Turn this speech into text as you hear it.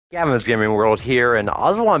Gavin's Gaming World here, and I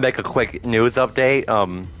just want to make a quick news update.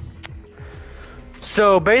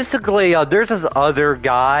 So basically, there's this other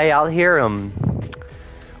guy out here.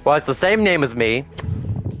 Well, it's the same name as me.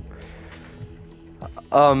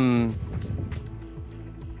 Okay,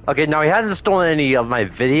 now he hasn't stolen any of my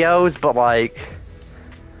videos, but like,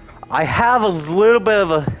 I have a little bit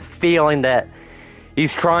of a feeling that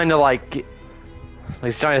he's trying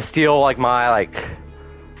to steal like my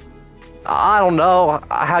I don't know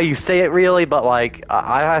how you say it really, but like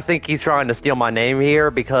I think he's trying to steal my name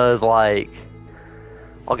here because like,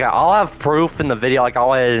 okay, I'll have proof in the video, like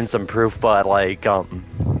I'll edit in some proof, but like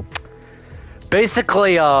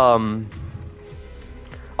basically I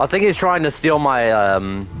think he's trying to steal my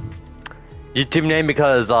YouTube name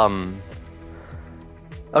because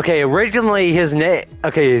okay, originally his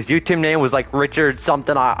YouTube name was like Richard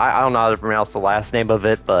something. I don't know how to pronounce the last name of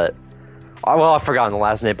it, but well, I've forgotten the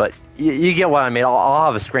last name, but you get what I mean. I'll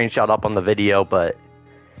have a screenshot up on the video, but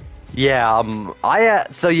yeah,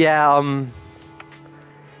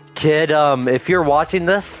 kid, if you're watching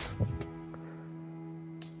this,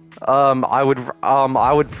 Gavin,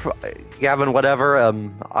 whatever,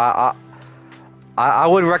 I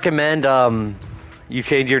would recommend you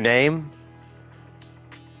change your name,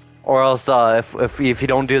 or else if you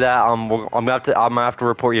don't do that, I'm gonna have to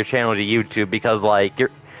report your channel to YouTube because like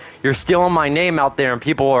you're stealing my name out there and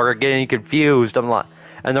people are getting confused. And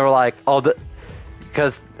they're like, oh,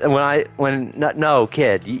 because no,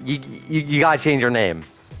 kid, you gotta change your name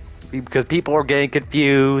because people are getting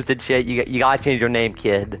confused and shit. You gotta change your name,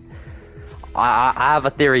 kid. I have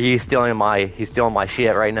a theory he's stealing my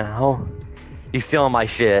shit right now. He's stealing my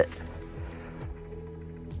shit.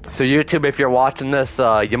 So YouTube, if you're watching this,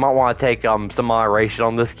 you might want to take some moderation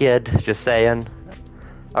on this kid. Just saying.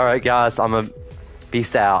 All right, guys,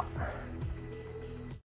 peace out.